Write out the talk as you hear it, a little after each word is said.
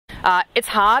It's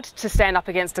hard to stand up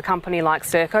against a company like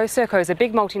Serco. Serco is a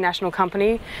big multinational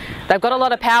company. They've got a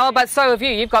lot of power, but so have you.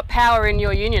 You've got power in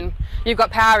your union. You've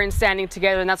got power in standing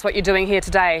together, and that's what you're doing here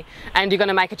today. And you're going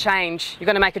to make a change. You're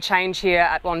going to make a change here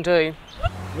at Wandoo.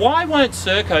 Why won't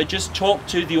Serco just talk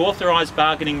to the authorised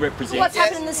bargaining representative? What's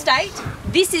happened in the state?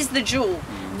 This is the jewel.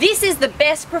 This is the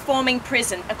best performing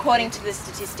prison according to the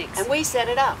statistics. And we set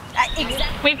it up.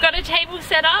 Exactly. We've got a table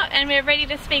set up and we're ready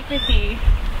to speak with you.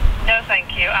 No,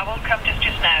 thank you. I won't come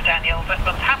just now, Daniel, but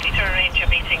I'm happy to arrange a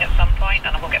meeting at some point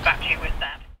and I will get back to you with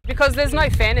that. Because there's no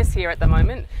fairness here at the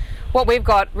moment. What we've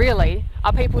got really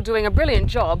are people doing a brilliant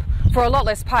job for a lot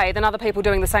less pay than other people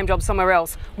doing the same job somewhere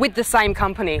else with the same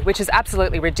company, which is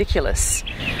absolutely ridiculous.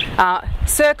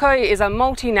 Serco is a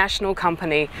multinational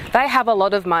company. They have a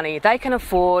lot of money. They can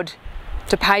afford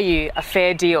to pay you a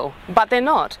fair deal, but they're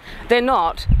not. They're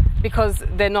not because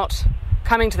they're not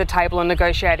coming to the table and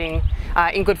negotiating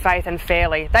in good faith and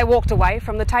fairly. They walked away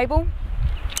from the table.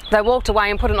 They walked away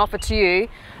and put an offer to you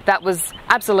that was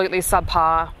absolutely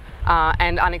subpar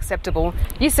and unacceptable.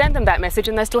 You sent them that message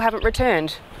and they still haven't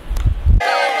returned.